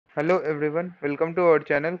Hello everyone, welcome to our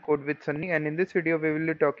channel Code with Sunny, and in this video we will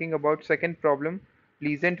be talking about second problem,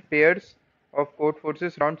 pleasant pairs of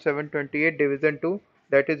Codeforces round 728 division 2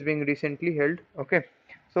 that is being recently held. Okay,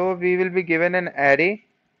 so we will be given an array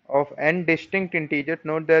of n distinct integers.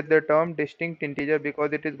 Note that the term distinct integer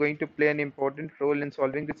because it is going to play an important role in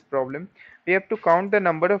solving this problem. We have to count the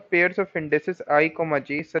number of pairs of indices I comma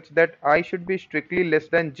j such that I should be strictly less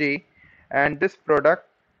than j, and this product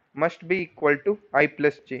must be equal to I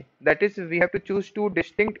plus j. That is, we have to choose two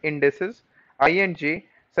distinct indices I and j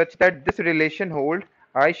such that this relation hold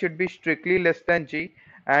I should be strictly less than j,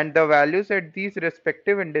 and the values at these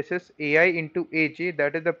respective indices ai into aj,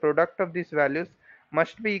 that is the product of these values,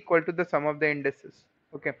 must be equal to the sum of the indices.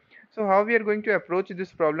 Okay, so how we are going to approach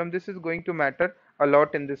this problem, this is going to matter a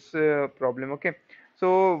lot in this problem. Okay,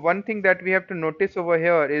 so one thing that we have to notice over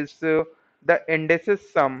here is the indices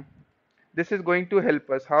sum. This is going to help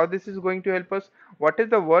us. How this is going to help us? What is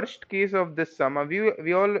the worst case of this sum? We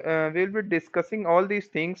will be discussing all these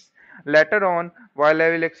things later on while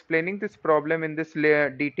I will explaining this problem in this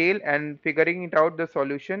detail and figuring it out the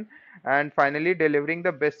solution, and finally delivering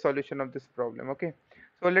the best solution of this problem. Okay,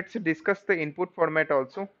 so let's discuss the input format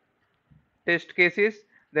also. Test cases,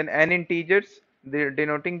 then n integers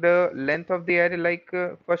denoting the length of the array, like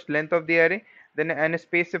first length of the array, then n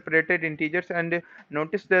space separated integers, and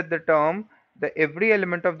notice that the every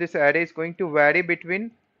element of this array is going to vary between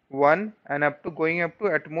 1 and up to going up to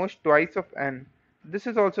at most twice of n. This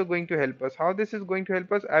is also going to help us. How this is going to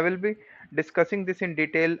help us, I will be discussing this in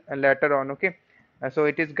detail later on. Okay, so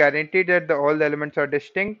it is guaranteed that all the elements are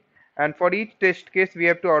distinct, and for each test case we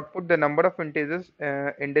have to output the number of indices,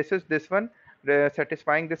 this one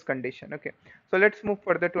satisfying this condition. Okay, so let's move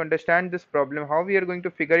further to understand this problem, how we are going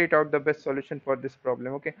to figure it out the best solution for this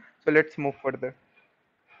problem. Okay, so let's move further.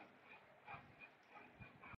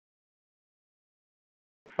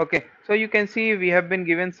 Okay, so you can see we have been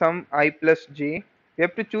given some I plus j. We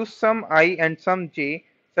have to choose some I and some j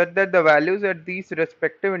such that the values at these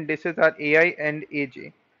respective indices are ai and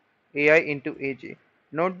aj, ai into aj.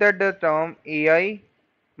 Note that the term ai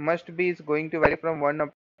must be is going to vary from 1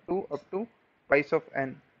 up to twice of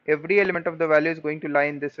n. Every element of the value is going to lie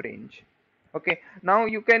in this range. Okay, now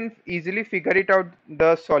you can easily figure it out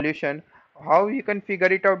the solution. How you can figure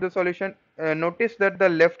it out the solution? Notice that the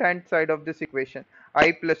left hand side of this equation,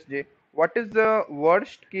 I plus j. What is the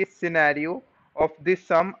worst case scenario of this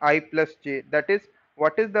sum I plus j? That is,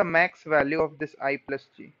 what is the max value of this I plus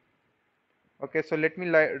j? Okay, so let me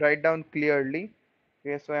write down clearly.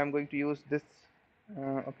 Okay, so I am going to use this.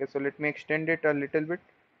 Okay, so let me extend it a little bit.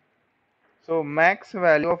 So max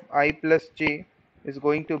value of I plus j is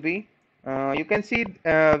going to be, you can see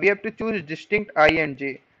we have to choose distinct I and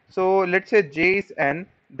j. So let's say j is n,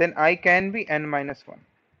 then I can be n minus 1.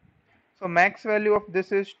 So max value of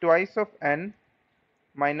this is twice of n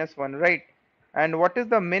minus 1, right? And what is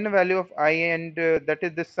the min value of I, and that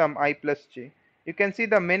is the sum I plus j. You can see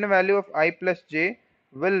the min value of I plus j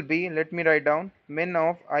will be, let me write down, min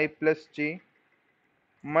of I plus j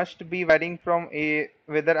must be varying from a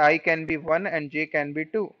whether I can be 1 and j can be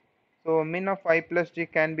 2. So min of I plus j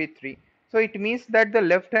can be 3. So it means that the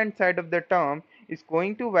left hand side of the term is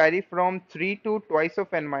going to vary from 3 to twice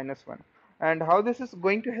of n minus 1. And how this is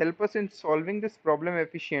going to help us in solving this problem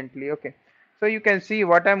efficiently? Okay, so you can see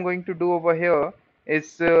what I'm going to do over here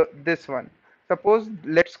is this one. Suppose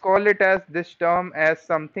let's call it as this term as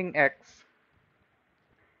something x,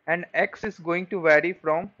 and x is going to vary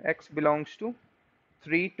from x belongs to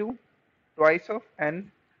 3 to twice of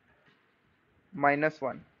n minus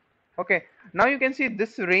 1. Okay, now you can see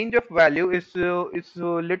this range of value is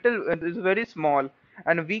very small,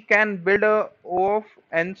 and we can build a O of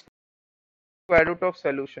n square root of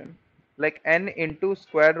solution, like n into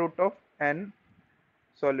square root of n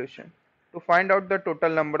solution, to find out the total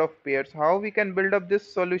number of pairs. How we can build up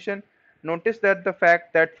this solution? Notice that the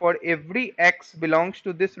fact that for every x belongs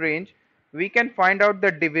to this range, we can find out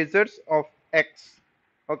the divisors of x.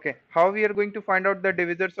 Okay, how we are going to find out the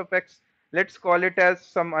divisors of x? Let's call it as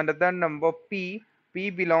some another number p. P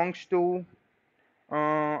belongs to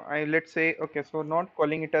let's say, okay, so not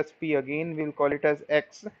calling it as p again, we'll call it as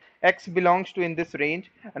x. X belongs to in this range,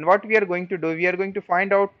 and what we are going to do, we are going to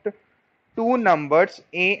find out two numbers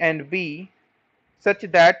a and b such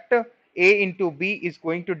that a into b is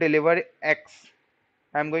going to deliver x.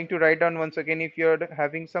 I'm going to write down once again if you're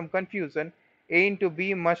having some confusion. A into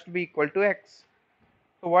b must be equal to x.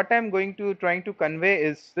 So what I'm going to trying to convey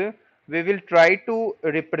is we will try to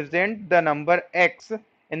represent the number x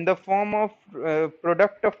in the form of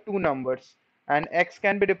product of two numbers, and x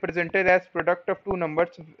can be represented as product of two numbers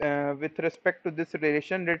with respect to this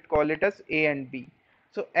relation. Let's call it as a and b.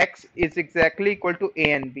 So x is exactly equal to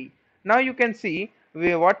a and b. Now you can see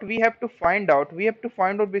what we have to find out. We have to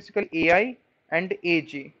find out basically ai and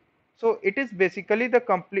aj. So it is basically the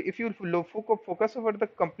complete, if you focus over the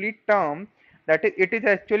complete term, that is, it is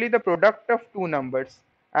actually the product of two numbers.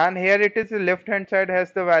 And here it is the left hand side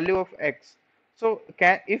has the value of x. So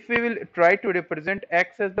if we will try to represent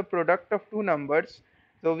x as the product of two numbers,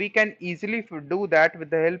 so we can easily do that with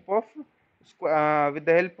the help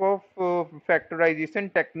of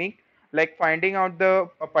factorization technique, like finding out the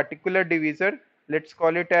a particular divisor. Let's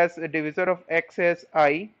call it as a divisor of x as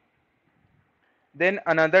I. Then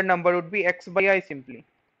another number would be x by I simply.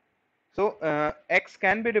 So x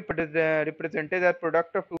can be represented as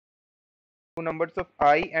product of two numbers of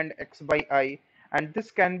I and x by I, and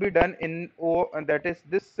this can be done in O, that is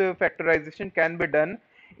this factorization can be done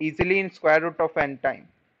easily in square root of n time.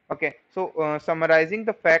 Okay, so summarizing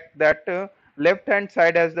the fact that left hand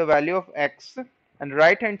side has the value of x and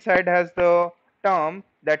right hand side has the term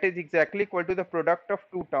that is exactly equal to the product of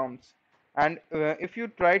two terms. And if you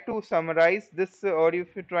try to summarize this or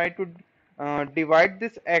if you try to divide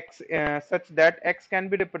this x such that x can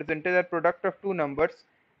be represented as product of two numbers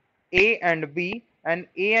a and b, and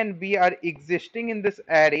a and b are existing in this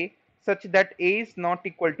array such that a is not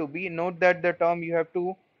equal to b. Note that the term you have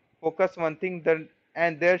to focus one thing, that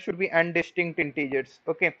and there should be undistinct integers.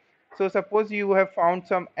 Okay, so suppose you have found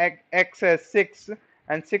some x as 6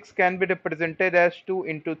 and 6 can be represented as 2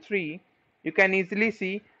 into 3. You can easily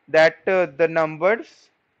see that the numbers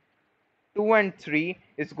 2 and 3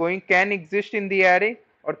 is going can exist in the array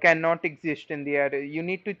or cannot exist in the array. You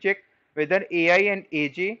need to check whether ai and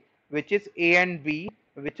aj, which is a and b,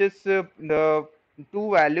 which is the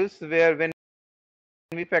two values where when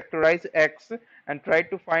we factorize x and try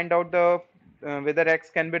to find out the whether x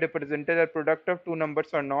can be represented as product of two numbers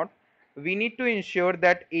or not, we need to ensure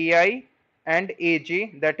that ai and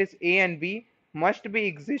aj, that is a and b, must be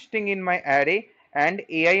existing in my array, and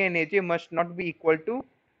ai and aj must not be equal to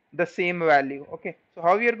the same value. Okay, so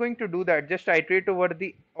how we are going to do that? Just iterate over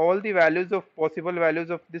the all the values of possible values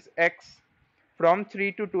of this x from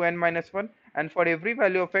 3 to 2n minus 1, and for every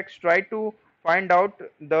value of x try to find out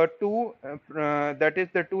the two that is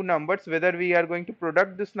the two numbers, whether we are going to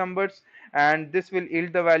product these numbers and this will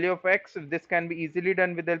yield the value of x. This can be easily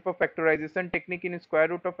done with the help of factorization technique in square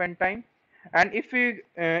root of n time. And if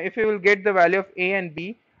we will get the value of a and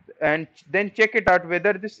b, and then check it out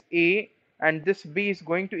whether this a and this b is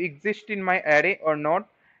going to exist in my array or not,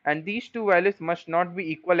 and these two values must not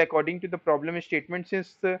be equal according to the problem statement,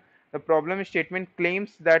 since the problem statement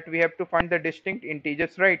claims that we have to find the distinct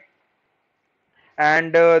integers, right?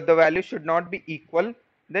 And the value should not be equal.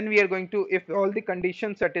 Then we are going to, if all the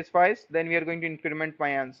conditions satisfies, then we are going to increment my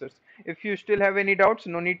answers. If you still have any doubts,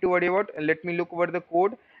 no need to worry about. Let me look over the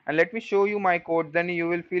code and let me show you my code. Then you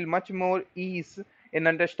will feel much more ease in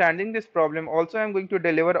understanding this problem. Also, I'm going to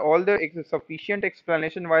deliver all the sufficient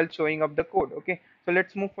explanation while showing up the code. Okay, so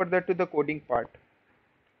let's move further to the coding part.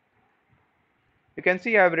 You can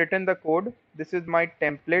see I have written the code. This is my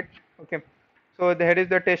template. Okay, so here is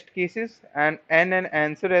the test cases and n and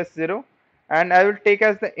answer as 0, and I will take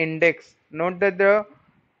as the index. Note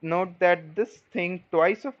that this thing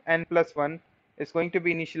twice of n plus 1 is going to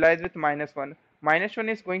be initialized with minus 1. Minus 1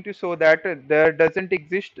 is going to show that there doesn't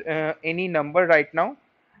exist any number right now,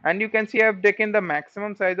 and you can see I have taken the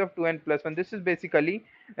maximum size of 2n plus 1. This is basically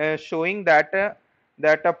showing that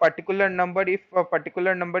that a particular number, if a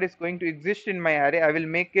particular number is going to exist in my array,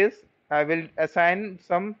 I will assign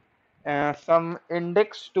some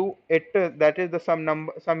index to it, that is the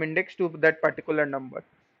some index to that particular number.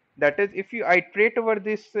 That is, if you iterate over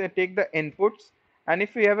this, take the inputs, and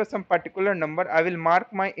if we have some particular number, I will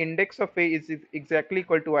mark my index of a is exactly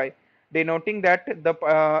equal to I, denoting that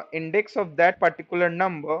the index of that particular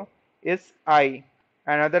number is I,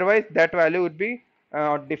 and otherwise that value would be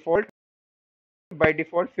default by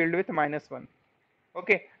default filled with minus 1.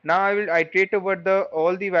 Okay, now I will iterate over the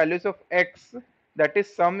all the values of x, that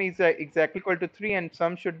is sum is exactly equal to 3 and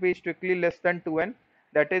sum should be strictly less than 2n,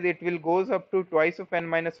 that is it will goes up to twice of n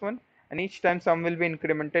minus 1, and each time sum will be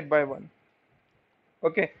incremented by 1.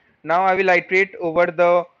 Okay, now I will iterate over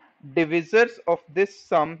the divisors of this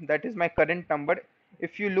sum, that is my current number.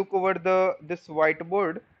 If you look over the this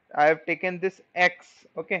whiteboard, I have taken this x.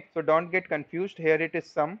 Okay, so don't get confused, here it is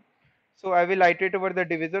sum. So I will iterate over the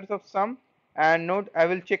divisors of sum, and note I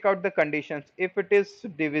will check out the conditions. If it is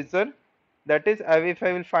divisor, that is if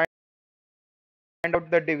I will find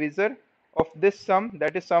out the divisor of this sum,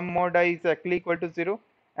 that is sum mod I is exactly equal to 0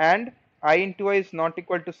 and I into I is not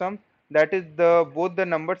equal to sum, that is the both the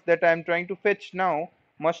numbers that I am trying to fetch now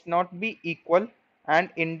must not be equal. and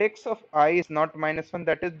index of I is not -1,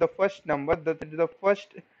 that is the first number, that is the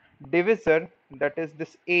first divisor, that is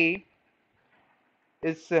this A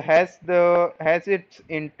is has its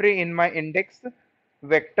entry in my index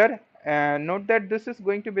vector. Note that this is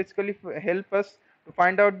going to basically help us to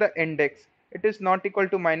find out the index. It is not equal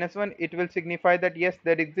to -1. It will signify that yes,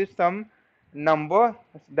 there exists some number,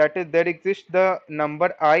 that is there exists the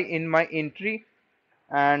number I in my entry,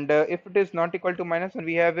 and if it is not equal to -1,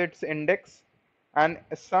 we have its index, and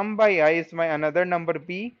sum by I is my another number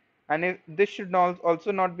B, and if this should not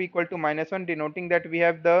also not be equal to -1, denoting that we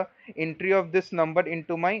have the entry of this number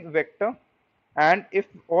into my vector. And if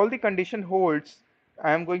all the condition holds,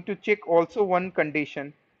 I am going to check also one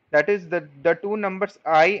condition, that is the two numbers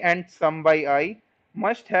I and sum by I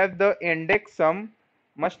must have the index sum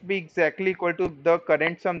must be exactly equal to the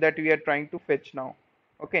current sum that we are trying to fetch now.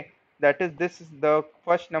 Okay, that is this is the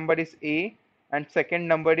first number is A and second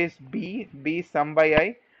number is B sum by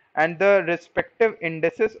I, and the respective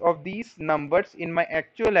indices of these numbers in my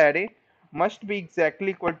actual array must be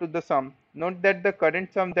exactly equal to the sum. Note that the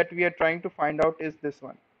current sum that we are trying to find out is this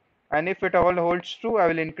one. And if it all holds true, I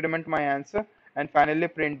will increment my answer and finally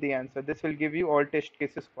print the answer. This will give you all test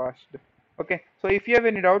cases passed. Okay, so if you have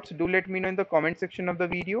any doubts, do let me know in the comment section of the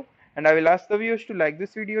video. And I will ask the viewers to like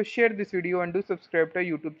this video, share this video, and do subscribe to our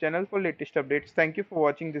YouTube channel for latest updates. Thank you for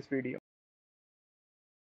watching this video.